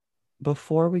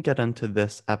Before we get into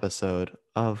this episode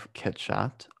of Kit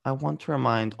Chat, I want to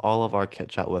remind all of our Kit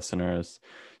Chat listeners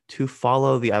to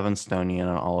follow the Evanstonian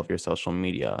on all of your social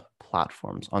media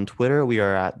platforms. On Twitter, we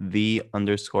are at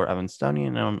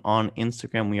 _Evanstonian, and on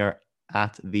Instagram, we are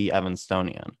at the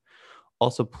Evanstonian.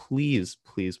 Also, please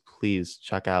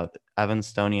check out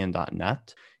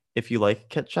evanstonian.net. If you like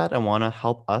Kit Chat and want to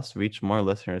help us reach more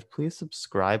listeners, please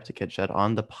subscribe to Kit Chat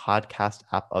on the podcast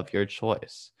app of your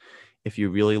choice. If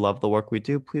you really love the work we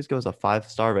do, please give us a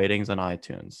 5-star ratings on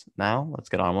iTunes. Now, let's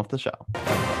get on with the show.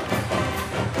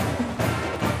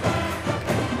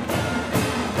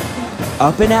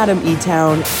 Up and at 'em,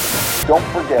 E-Town. Don't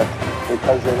forget,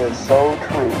 because it is so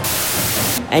true.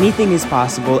 Anything is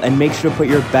possible, and make sure to put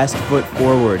your best foot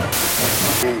forward.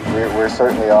 We're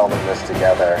certainly all in this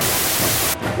together.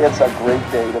 It's a great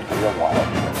day to be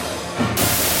alive.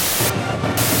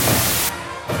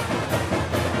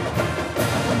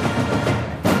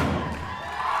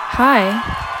 Hi,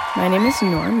 my name is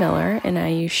Nora Miller, and I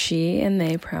use she and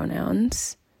they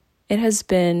pronouns. It has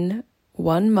been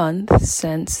 1 month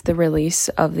since the release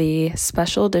of the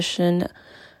special edition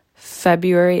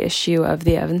February issue of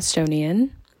the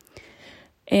Evanstonian,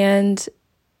 and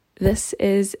this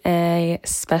is a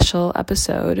special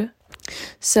episode.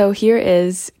 So here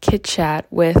is Kit Chat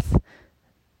with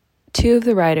two of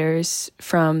the writers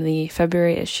from the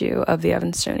February issue of the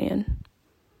Evanstonian.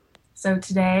 So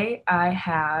today I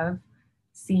have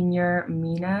senior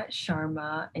Meena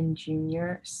Sharma and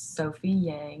junior Sophie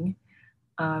Yang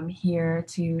here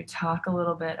to talk a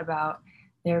little bit about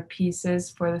their pieces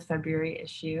for the February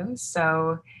issue.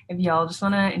 So if y'all just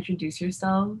want to introduce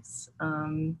yourselves.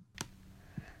 I'm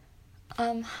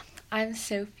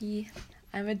Sophie.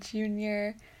 I'm a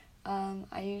junior.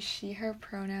 I use she, her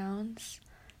pronouns.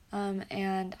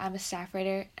 And I'm a staff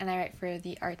writer, and I write for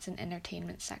the arts and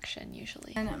entertainment section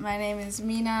usually. And my name is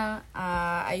Meena.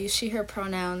 I use she, her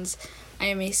pronouns. I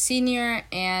am a senior,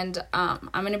 and I'm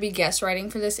going to be guest writing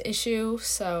for this issue.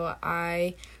 So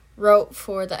I wrote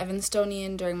for the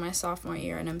Evanstonian during my sophomore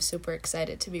year, and I'm super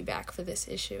excited to be back for this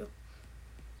issue.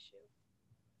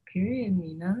 Period,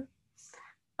 Meena.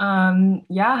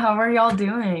 How are y'all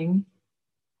doing?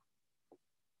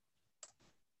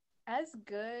 As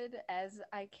good as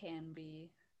I can be.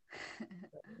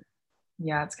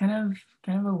 Yeah, it's kind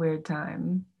of a weird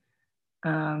time.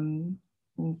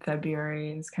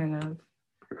 February is kind of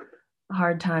a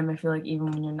hard time, I feel like,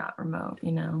 even when you're not remote,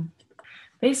 you know.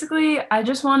 Basically, I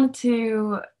just wanted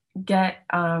to get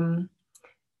a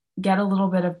little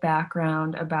bit of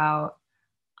background about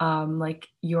like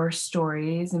your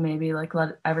stories, and maybe like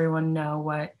let everyone know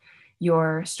what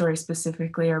your stories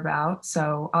specifically are about.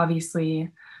 So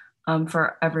obviously,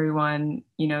 for everyone,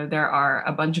 you know, there are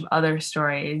a bunch of other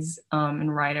stories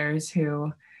and writers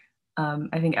who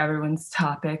I think everyone's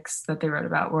topics that they wrote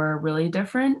about were really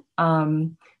different.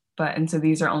 And so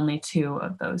these are only two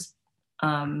of those,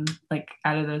 like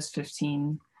out of those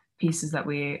 15 pieces that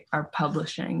we are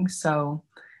publishing. So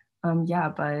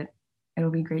but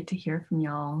it'll be great to hear from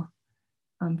y'all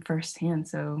firsthand.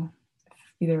 So if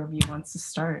either of you wants to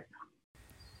start.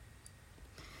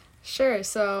 Sure.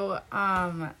 So,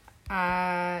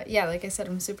 like I said,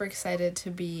 I'm super excited to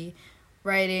be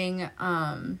writing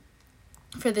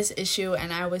for this issue,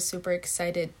 and I was super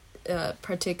excited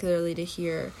particularly to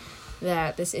hear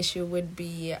that this issue would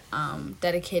be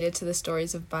dedicated to the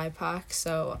stories of BIPOC.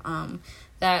 So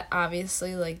that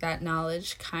obviously, like, that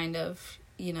knowledge kind of,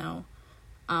 you know,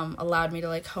 allowed me to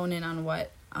like hone in on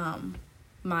what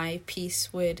my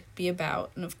piece would be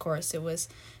about. And of course it was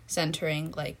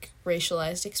centering like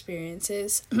racialized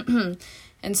experiences.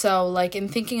 And so like in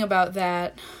thinking about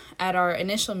that at our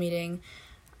initial meeting,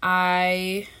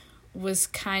 I was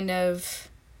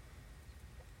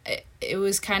it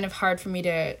was kind of hard for me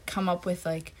to come up with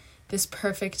like this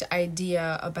perfect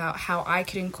idea about how I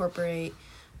could incorporate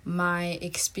my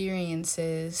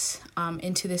experiences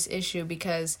into this issue,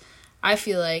 because I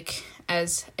feel like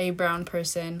as a brown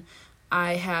person,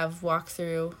 I have walked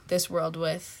through this world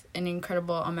with an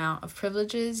incredible amount of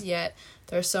privileges, yet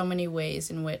there are so many ways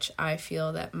in which I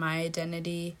feel that my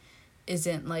identity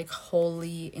isn't like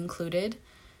wholly included.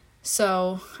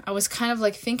 So I was kind of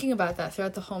like thinking about that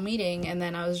throughout the whole meeting, and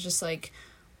then I was just like,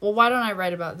 well, why don't I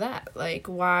write about that? Like,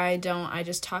 why don't I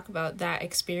just talk about that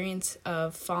experience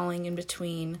of falling in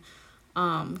between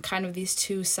kind of these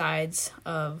two sides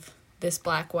of this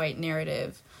black-white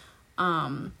narrative.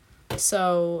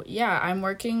 So yeah, I'm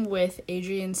working with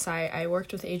I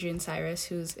worked with Adrian Cyrus,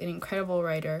 who's an incredible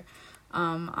writer,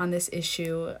 on this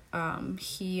issue.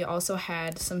 He also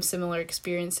had some similar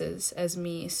experiences as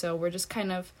me, so we're just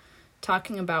kind of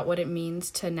talking about what it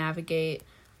means to navigate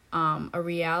a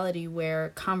reality where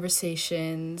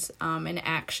conversations and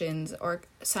actions are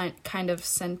kind of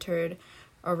centered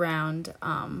around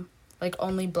like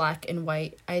only Black and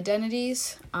white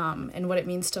identities, and what it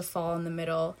means to fall in the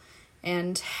middle,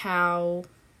 and how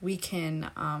we can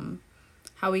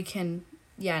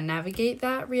navigate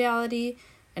that reality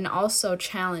and also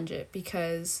challenge it,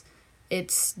 because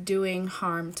it's doing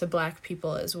harm to Black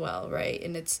people as well, right?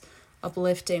 And it's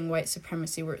uplifting white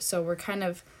supremacy. We're kind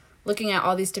of looking at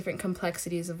all these different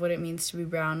complexities of what it means to be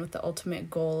brown, with the ultimate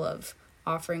goal of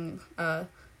offering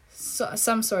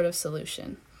some sort of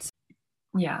solution.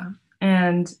 Yeah,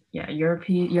 and yeah, your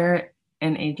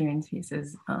and Adrian's piece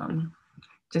is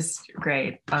just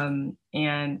great. And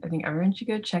I think everyone should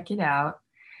go check it out.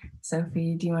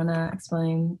 Sophie, do you want to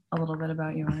explain a little bit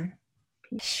about your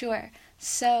piece? Sure.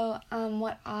 So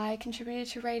what I contributed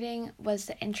to writing was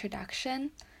the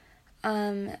introduction.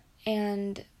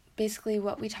 And basically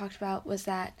what we talked about was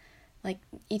that like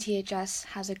ETHS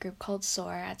has a group called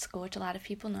SOAR at school, which a lot of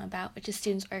people know about, which is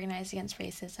Students Organized Against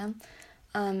Racism.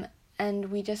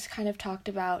 And we just kind of talked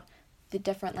about the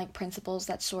different like principles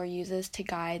that SOAR uses to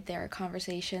guide their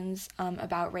conversations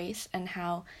about race, and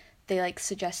how they like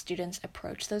suggest students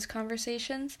approach those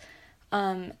conversations.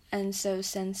 And so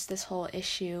since this whole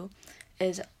issue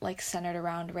is like centered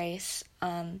around race,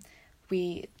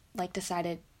 we like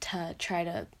decided to try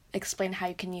to explain how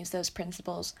you can use those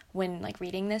principles when like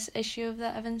reading this issue of the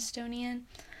Evanstonian.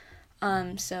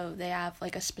 So they have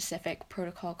like a specific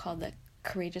protocol called the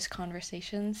Courageous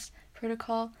Conversations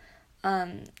protocol.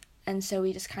 And so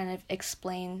we just kind of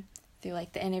explain through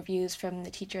like the interviews from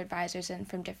the teacher advisors and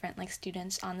from different like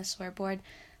students on the SOAR board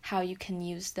how you can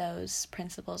use those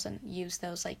principles and use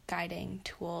those like guiding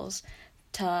tools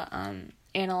to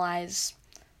analyze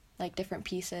like different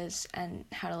pieces, and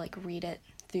how to like read it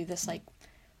through this like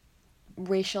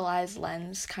racialized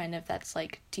lens kind of that's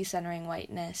like decentering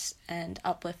whiteness and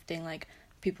uplifting like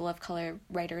people of color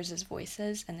writers'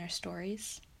 voices and their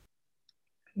stories.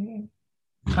 Okay.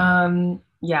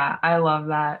 Yeah, I love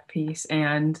that piece,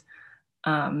 and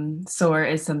SOAR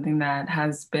is something that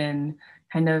has been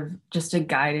kind of just a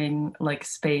guiding like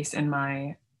space in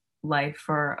my life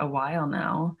for a while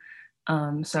now.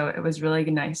 So it was really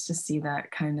nice to see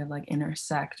that kind of like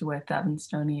intersect with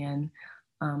Evanstonian,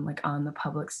 like on the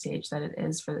public stage that it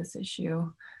is for this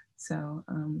issue. So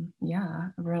yeah,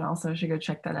 everyone also should go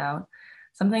check that out.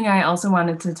 Something I also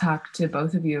wanted to talk to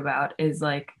both of you about is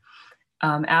like,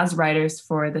 as writers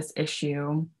for this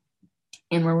issue,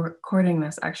 and we're recording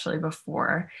this actually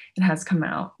before it has come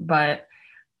out, but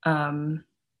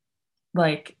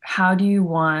like, how do you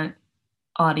want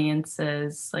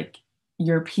audiences, like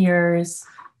your peers,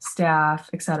 staff,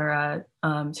 etc.,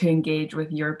 to engage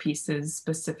with your pieces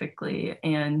specifically,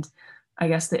 and I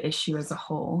guess the issue as a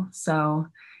whole? So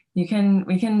we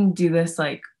can do this,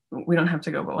 like, we don't have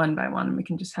to go one by one, and we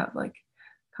can just have like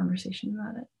conversation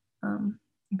about it,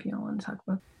 if you don't want to talk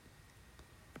about.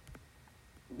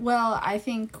 Well, I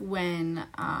think when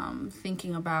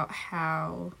thinking about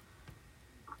how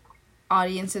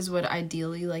audiences would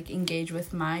ideally like engage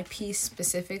with my piece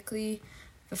specifically,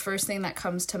 the first thing that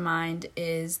comes to mind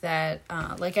is that,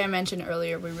 like I mentioned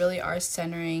earlier, we really are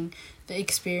centering the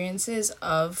experiences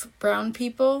of brown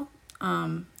people.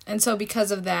 And so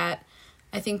because of that,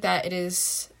 I think that it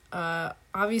is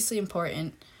obviously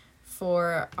important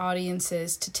for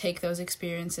audiences to take those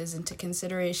experiences into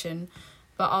consideration,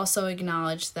 but also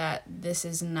acknowledge that this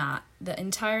is not the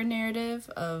entire narrative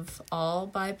of all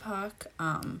BIPOC.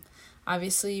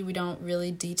 Obviously, we don't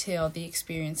really detail the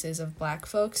experiences of Black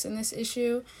folks in this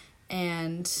issue,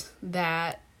 and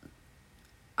that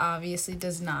obviously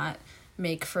does not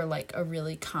make for like a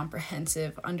really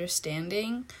comprehensive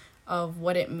understanding of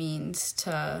what it means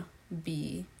to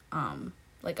be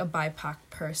like a BIPOC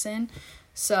person.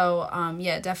 So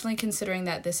yeah, definitely considering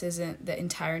that this isn't the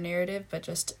entire narrative, but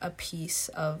just a piece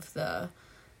of the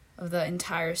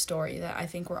entire story that I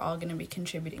think we're all going to be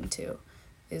contributing to.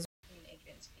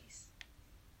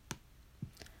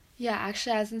 Yeah,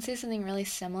 actually, I was going to say something really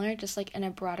similar, just like in a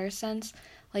broader sense.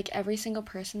 Like every single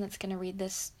person that's going to read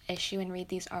this issue and read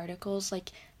these articles,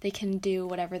 like they can do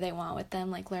whatever they want with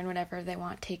them, like learn whatever they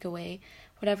want, take away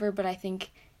whatever. But I think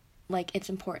like it's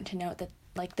important to note that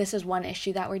like this is one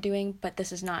issue that we're doing, but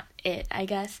this is not it, I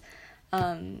guess.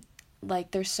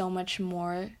 Like there's so much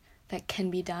more that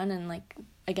can be done, and like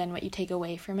again, what you take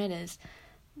away from it is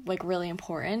like really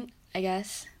important, I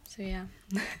guess. So yeah.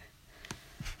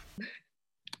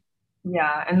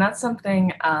 Yeah, and that's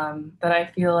something that I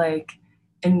feel like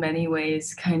in many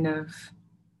ways kind of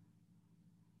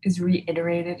is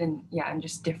reiterated in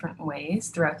just different ways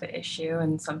throughout the issue,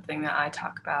 and something that I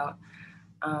talk about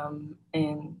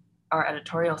in our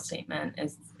editorial statement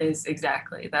is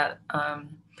exactly that.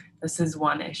 This is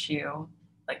one issue,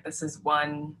 like this is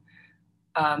one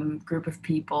group of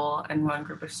people and one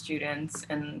group of students,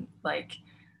 and like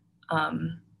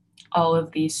all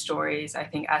of these stories, I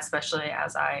think, especially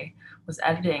as I was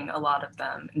editing a lot of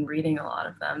them and reading a lot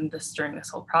of them during this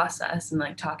whole process and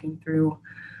like talking through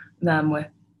them with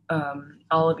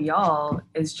all of y'all,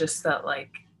 is just that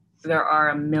like there are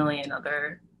a million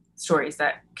other stories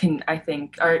that can, I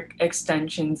think, are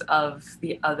extensions of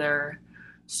the other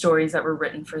stories that were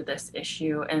written for this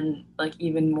issue. And like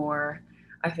even more,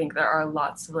 I think there are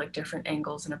lots of like different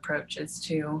angles and approaches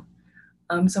to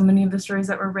so many of the stories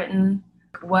that were written.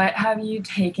 What have you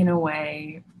taken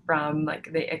away from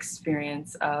like the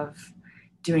experience of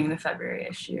doing the February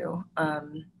issue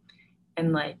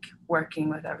and like working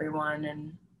with everyone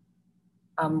and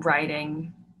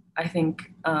writing? I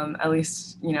think at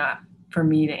least, you know, for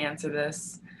me to answer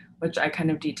this, which I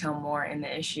kind of detail more in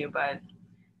the issue, but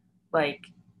like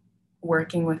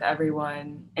working with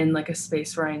everyone in like a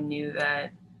space where I knew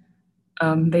that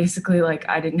basically like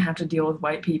I didn't have to deal with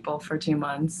white people for 2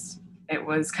 months. It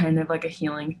was kind of like a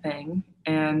healing thing.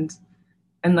 And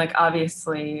like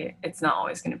obviously it's not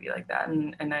always going to be like that.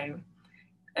 And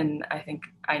I think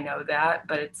I know that,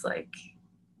 but it's like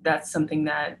that's something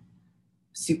that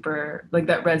super like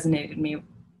that resonated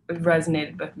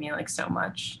with me like so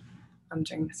much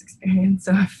during this experience.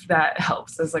 So if that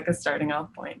helps as like a starting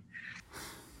off point.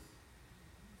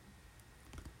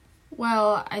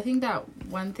 Well, I think that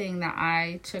one thing that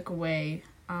I took away,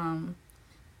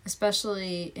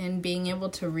 especially in being able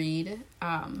to read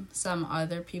some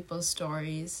other people's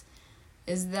stories,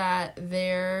 is that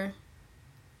there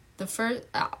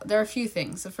are a few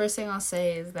things. The first thing I'll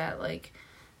say is that like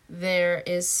there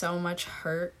is so much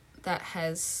hurt that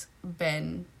has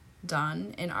been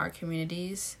done in our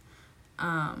communities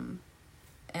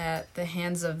at the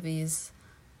hands of these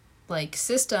like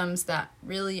systems that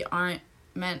really aren't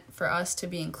meant for us to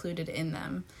be included in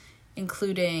them,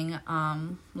 including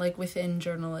like within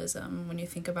journalism. When you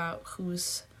think about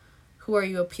who are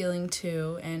you appealing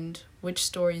to and which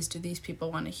stories do these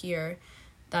people want to hear,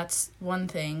 that's one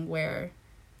thing where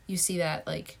you see that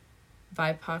like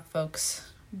BIPOC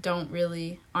folks aren't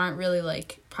really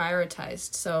like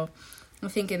prioritized. So I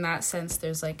think in that sense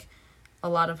there's like a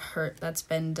lot of hurt that's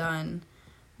been done,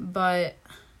 but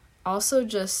also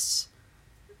just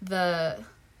the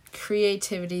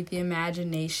creativity, the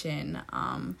imagination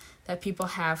that people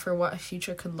have for what a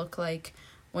future could look like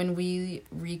when we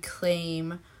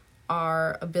reclaim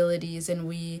our abilities and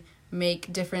we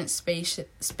make different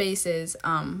spaces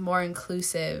more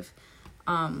inclusive.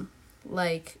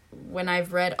 Like when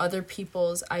I've read other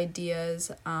people's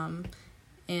ideas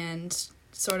and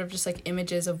sort of just like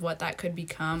images of what that could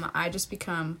become, I just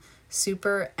become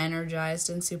super energized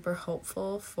and super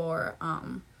hopeful for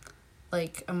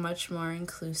like a much more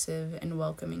inclusive and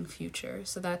welcoming future.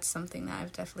 So that's something that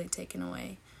I've definitely taken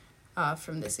away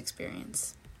from this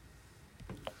experience.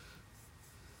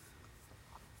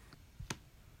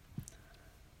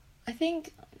 I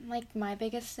think like my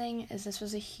biggest thing is this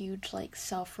was a huge like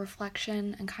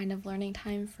self-reflection and kind of learning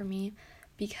time for me,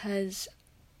 because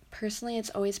personally it's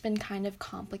always been kind of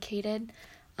complicated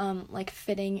like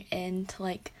fitting into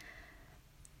like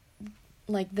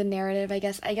the narrative. I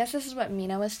guess this is what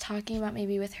Mina was talking about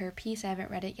maybe with her piece. I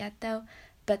haven't read it yet though,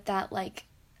 but that like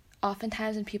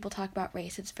oftentimes when people talk about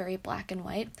race it's very black and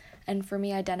white, and for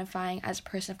me identifying as a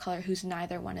person of color who's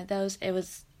neither one of those, it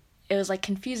was like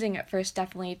confusing at first,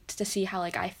 definitely, to see how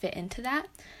like I fit into that.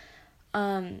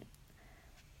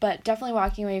 But definitely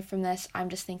walking away from this, I'm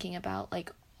just thinking about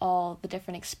like all the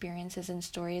different experiences and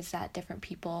stories that different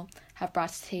people have brought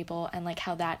to the table, and like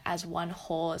how that as one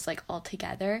whole is like all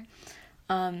together.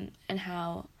 And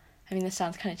how, I mean, this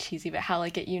sounds kind of cheesy, but how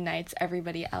like it unites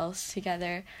everybody else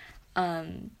together.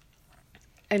 And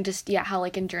just, yeah, how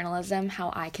like in journalism,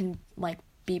 how I can like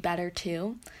be better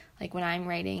too. Like when I'm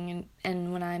writing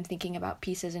and when I'm thinking about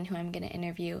pieces and who I'm going to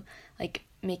interview, like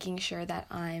making sure that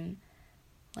I'm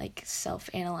like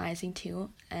self-analyzing too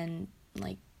and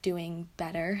like doing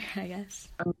better, I guess.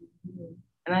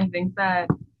 And I think that,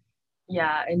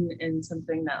 yeah, and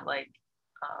something that like,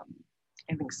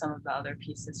 I think some of the other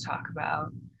pieces talk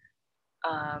about,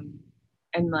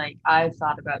 and like I've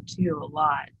thought about too a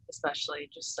lot, especially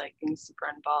just like being super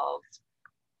involved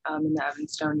in the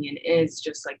Evanstonian, is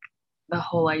just like the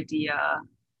whole idea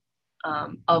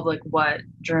of like what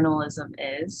journalism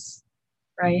is,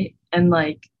 right? And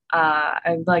like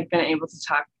I've like been able to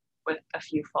talk with a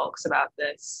few folks about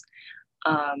this,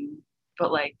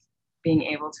 but like being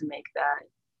able to make that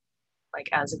like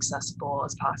as accessible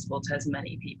as possible to as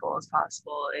many people as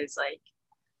possible is like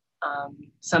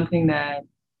something that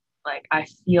like I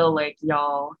feel like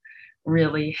y'all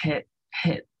really hit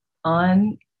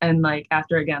on. And like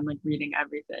after again like reading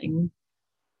everything,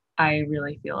 I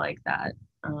really feel like that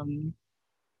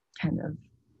kind of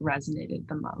resonated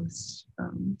the most.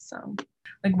 So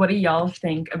like what do y'all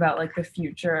think about like the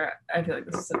future? I feel like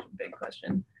this is such a big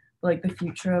question. Like the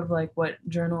future of like what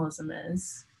journalism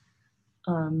is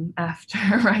after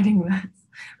writing this,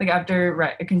 like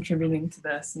after contributing to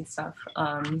this and stuff,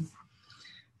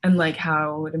 and like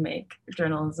how to make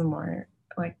journalism more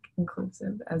like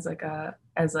inclusive as like a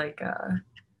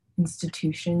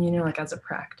institution, you know, like as a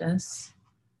practice.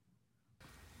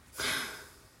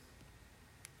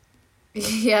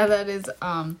 Yeah,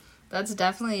 that's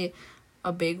definitely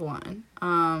a big one.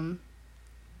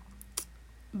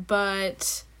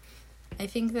 But I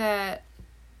think that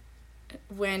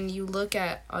when you look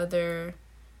at other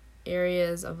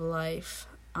areas of life,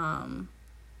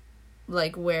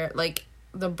 like where like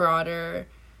the broader,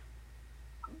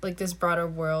 like this broader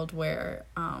world where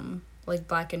like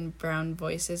Black and brown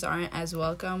voices aren't as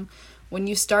welcome, when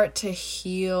you start to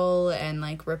heal and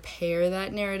like repair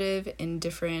that narrative in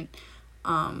different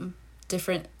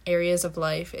areas of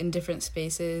life, in different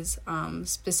spaces,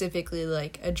 specifically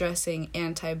like addressing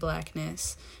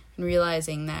anti-Blackness and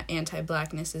realizing that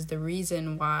anti-Blackness is the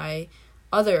reason why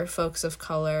other folks of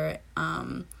color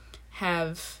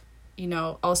have, you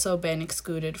know, also been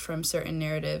excluded from certain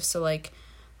narratives. So like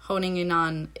honing in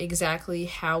on exactly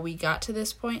how we got to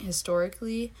this point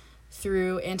historically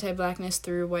through anti-Blackness,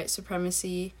 through white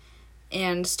supremacy,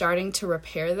 and starting to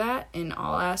repair that in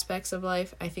all aspects of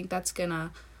life, I think that's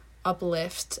gonna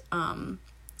uplift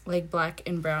like Black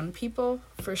and brown people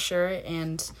for sure,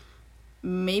 and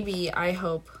maybe I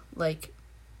hope like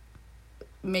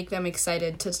make them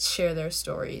excited to share their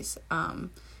stories.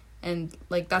 And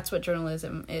like that's what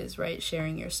journalism is, right?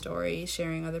 Sharing your story,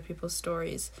 sharing other people's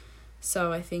stories.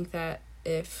 So I think that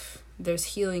if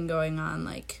there's healing going on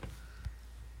like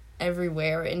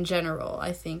everywhere in general,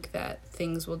 I think that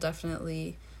things will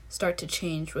definitely start to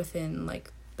change within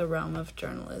like the realm of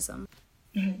journalism.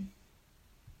 Mm-hmm.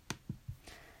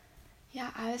 Yeah,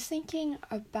 I was thinking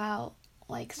about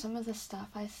like some of the stuff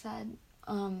I said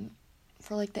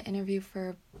for like the interview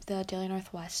for the Daily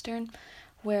Northwestern,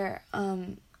 where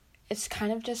it's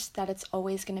kind of just that it's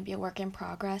always going to be a work in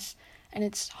progress, and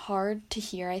it's hard to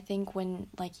hear, I think, when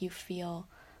like you feel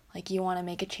like you want to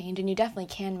make a change, and you definitely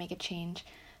can make a change,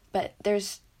 but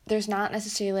there's not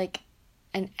necessarily like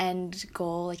an end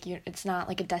goal, like it's not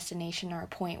like a destination or a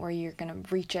point where you're going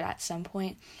to reach it at some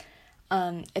point.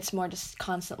 It's more just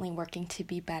constantly working to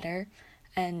be better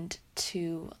and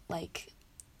to like,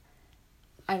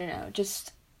 I don't know,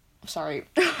 just sorry,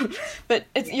 but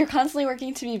you're constantly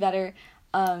working to be better.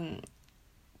 Oh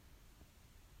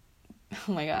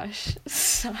my gosh,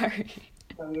 sorry.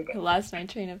 I lost my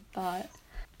train of thought.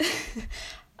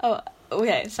 Oh,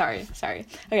 okay, sorry.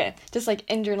 Okay, just like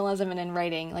in journalism and in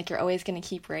writing, like you're always going to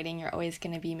keep writing, you're always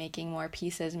going to be making more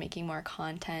pieces, making more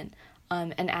content,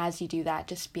 and as you do that,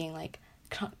 just being like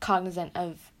cognizant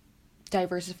of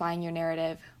diversifying your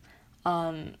narrative,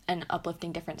 and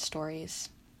uplifting different stories.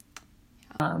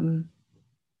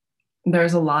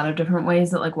 There's a lot of different ways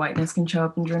that like whiteness can show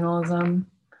up in journalism,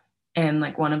 and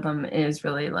like one of them is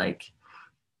really like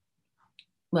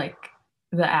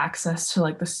the access to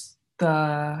like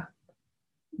the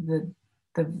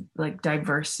like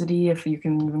diversity, if you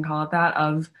can even call it that,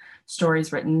 of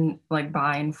stories written like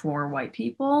by and for white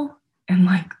people, and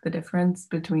like the difference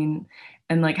between,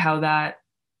 and like how that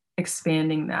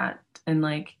expanding that and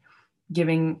like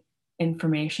giving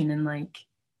information and like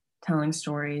telling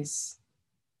stories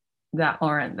that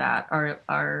aren't that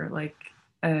are like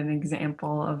an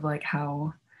example of like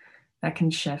how that can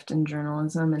shift in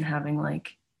journalism, and having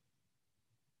like,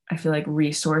 I feel like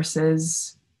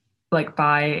resources like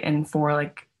by and for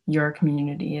like your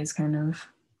community is kind of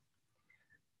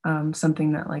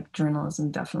something that like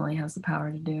journalism definitely has the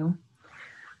power to do.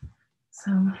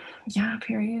 So yeah,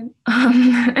 period.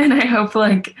 And I hope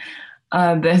like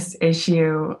this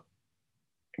issue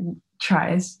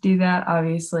tries to do that.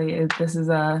 Obviously, this is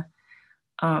a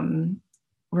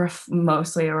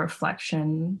mostly a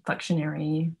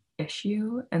reflectionary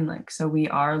issue, and like so we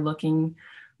are looking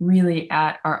really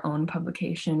at our own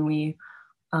publication. We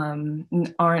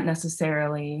aren't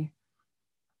necessarily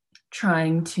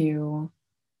trying to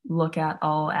look at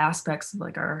all aspects of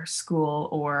like our school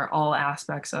or all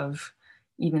aspects of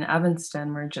even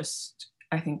Evanston. We're just,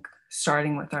 I think,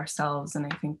 starting with ourselves, and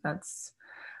I think that's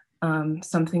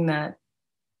something that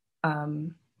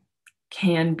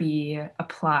can be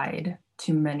applied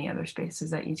to many other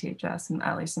spaces at ETHS, and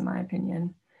at least in my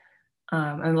opinion.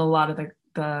 And a lot of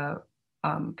the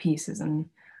pieces and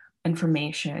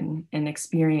information and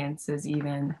experiences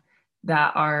even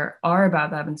that are about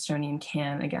the Evanstonian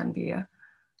can again be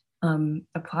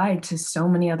applied to so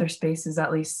many other spaces.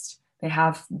 At least they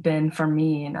have been for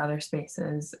me in other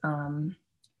spaces,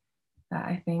 that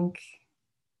I think,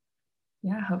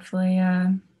 yeah, hopefully,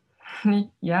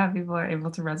 yeah, people are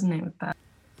able to resonate with that.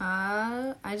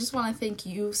 I just want to thank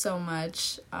you so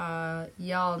much.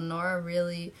 Y'all, Nora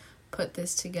really put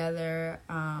this together,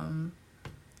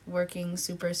 working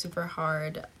super, super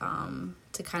hard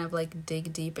to kind of like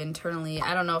dig deep internally.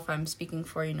 I don't know if I'm speaking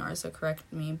for you, Nora, so correct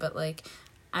me, but like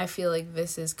I feel like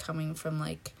this is coming from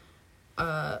like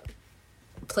a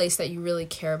place that you really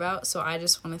care about. So I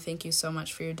just want to thank you so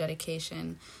much for your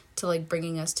dedication to like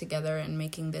bringing us together and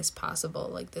making this possible.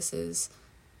 Like this is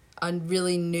a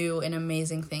really new and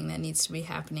amazing thing that needs to be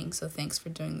happening. So thanks for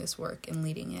doing this work and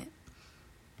leading it.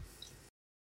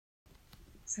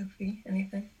 Sophie,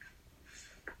 anything?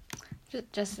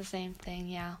 Just the same thing,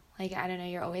 yeah. Like, I don't know,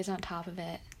 you're always on top of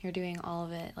it. You're doing all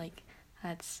of it. Like,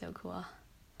 that's so cool.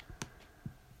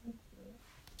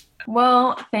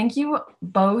 Well, thank you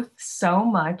both so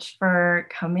much for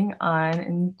coming on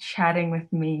and chatting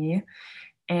with me.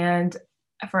 And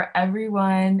for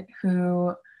everyone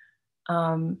who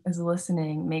is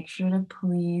listening, make sure to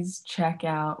please check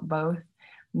out both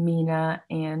Mina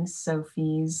and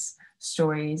Sophie's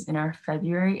stories in our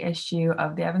February issue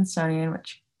of the Evanstonian,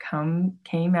 which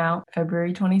came out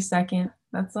February 22nd.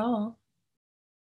 That's all.